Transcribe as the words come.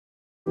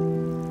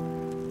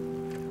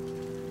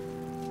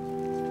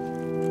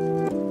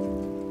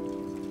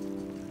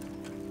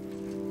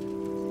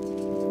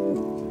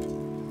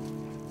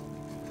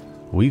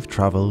We've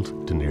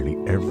travelled to nearly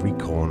every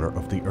corner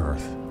of the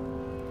earth,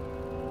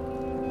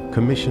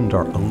 commissioned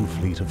our own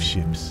fleet of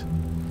ships,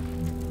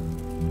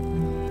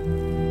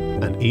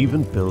 and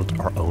even built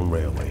our own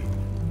railway,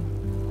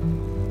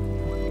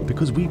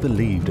 because we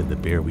believed in the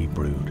beer we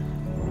brewed.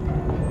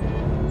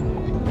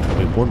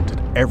 We wanted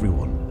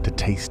everyone to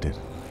taste it.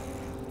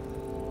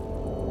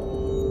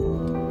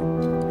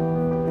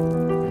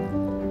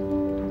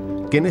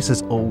 Guinness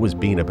has always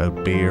been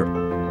about beer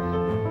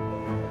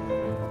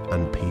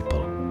and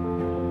people.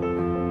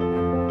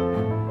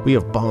 We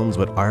have bonds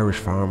with Irish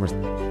farmers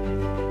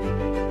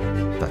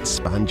that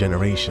span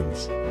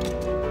generations.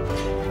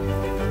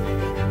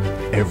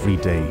 Every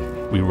day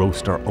we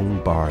roast our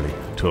own barley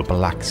to a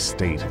black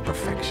state of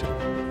perfection.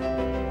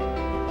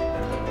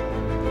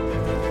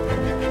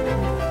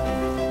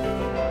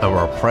 And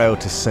we're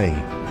proud to say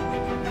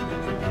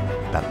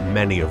that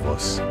many of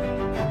us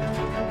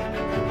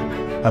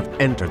have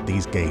entered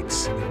these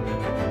gates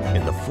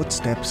in the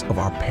footsteps of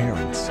our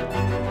parents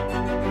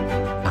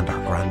and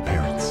our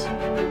grandparents.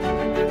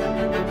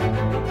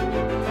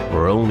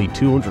 We're only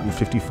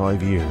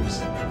 255 years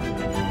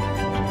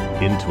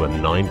into a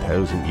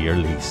 9,000-year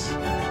lease.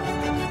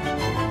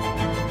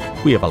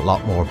 We have a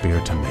lot more beer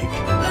to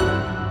make.